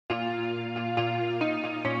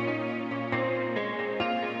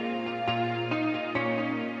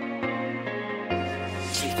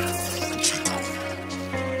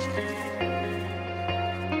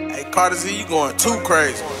Carter Z, you going too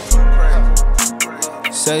crazy.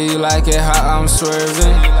 Say you like it how I'm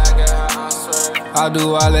swerving. I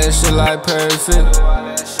do all that shit like perfect.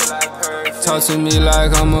 Talk to me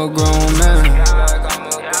like I'm a grown man.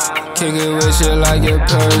 Kick it with you like a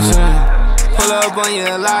person. Pull up on you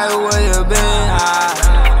like where you been.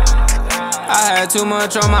 I had too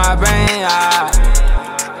much on my brain.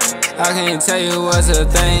 I can't tell you what's a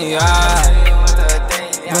thing.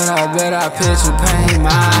 But I bet I picture pain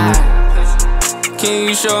mine. Can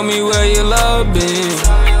you show me where your love been?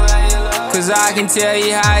 Cause I can tell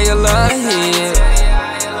you how your love hit.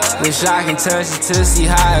 Wish I can touch it to see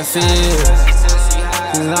how it feels.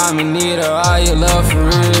 Cause I'm in need of all your love for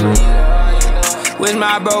real. Wish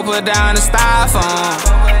my bro put down the styrofoam.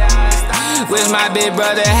 Wish my big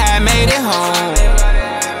brother had made it home.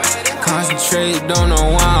 Concentrate, don't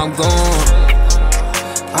know where I'm going.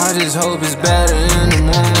 I just hope it's better in the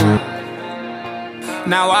morning.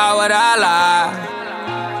 Now why would I lie?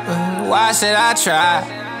 Why should I try?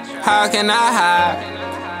 How can I hide?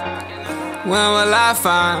 When will I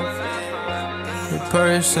find the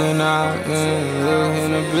person I'm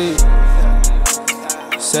gonna be?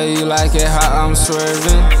 Say you like it how I'm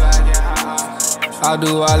swerving. I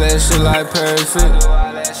do all that shit like perfect.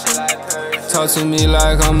 Talk to me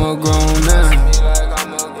like I'm a grown man.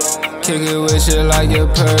 Kick it with you like a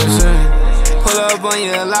person. Pull up on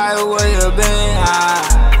you like where you been.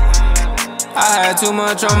 I had too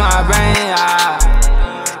much on my brain.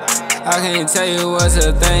 I can't tell you what's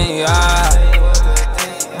a thing.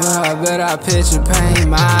 But I bet I picture pain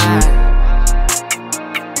mine.